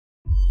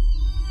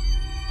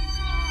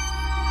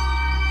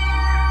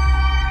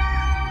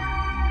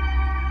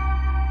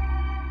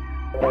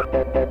Who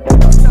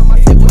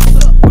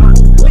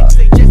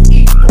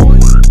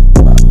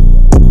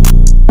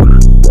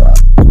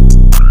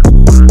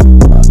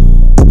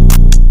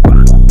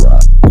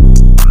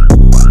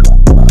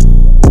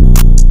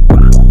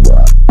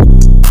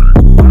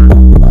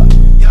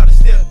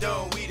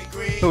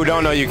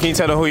don't know you, can you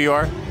tell them who you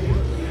are?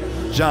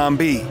 Jon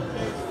B.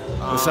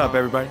 What's up,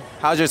 everybody?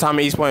 How's your time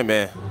at East Point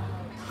been?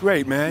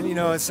 Great, man. You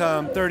know, it's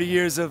 30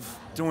 years of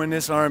doing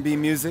this R&B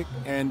music,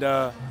 and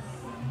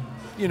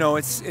you know,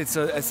 it's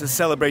a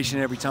celebration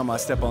every time I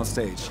step on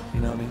stage. You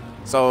know what I mean?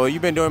 So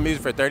you've been doing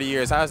music for 30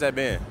 years. How's that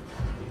been?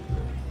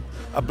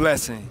 A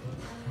blessing.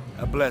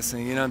 A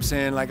blessing. You know what I'm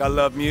saying? Like, I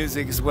love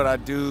music. It's what I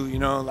do. You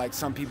know, like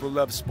some people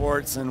love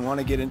sports and want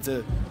to get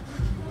into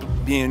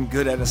being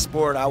good at a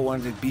sport. I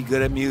wanted to be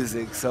good at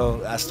music,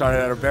 so I started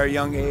at a very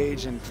young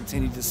age and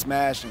continued to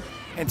smash and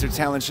enter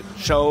talent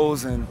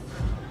shows and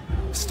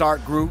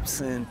start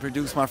groups and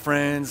produce my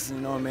friends, you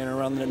know what I mean,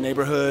 around the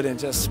neighborhood, and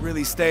just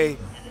really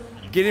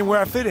get in where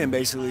I fit in,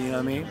 basically, you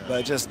know what I mean?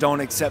 But just don't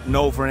accept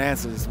no for an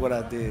answer is what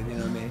I did, you know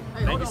what I mean?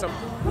 Thank you so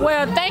much.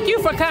 Well, thank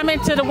you for coming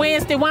to the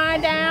Wednesday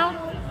Wind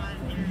Down.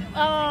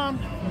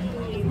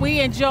 We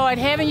enjoyed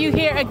having you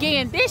here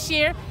again this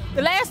year.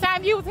 The last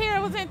time you was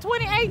here was in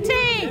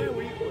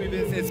 2018.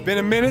 It's been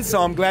a minute,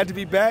 so I'm glad to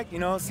be back, you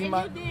know, see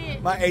my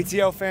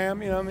ATL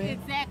fam, you know what I mean?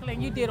 Exactly,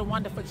 and you did a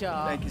wonderful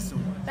job. Thank you so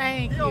much.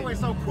 Thank you. You're always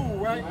so cool,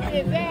 right?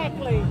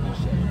 Exactly.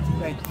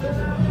 Thank you.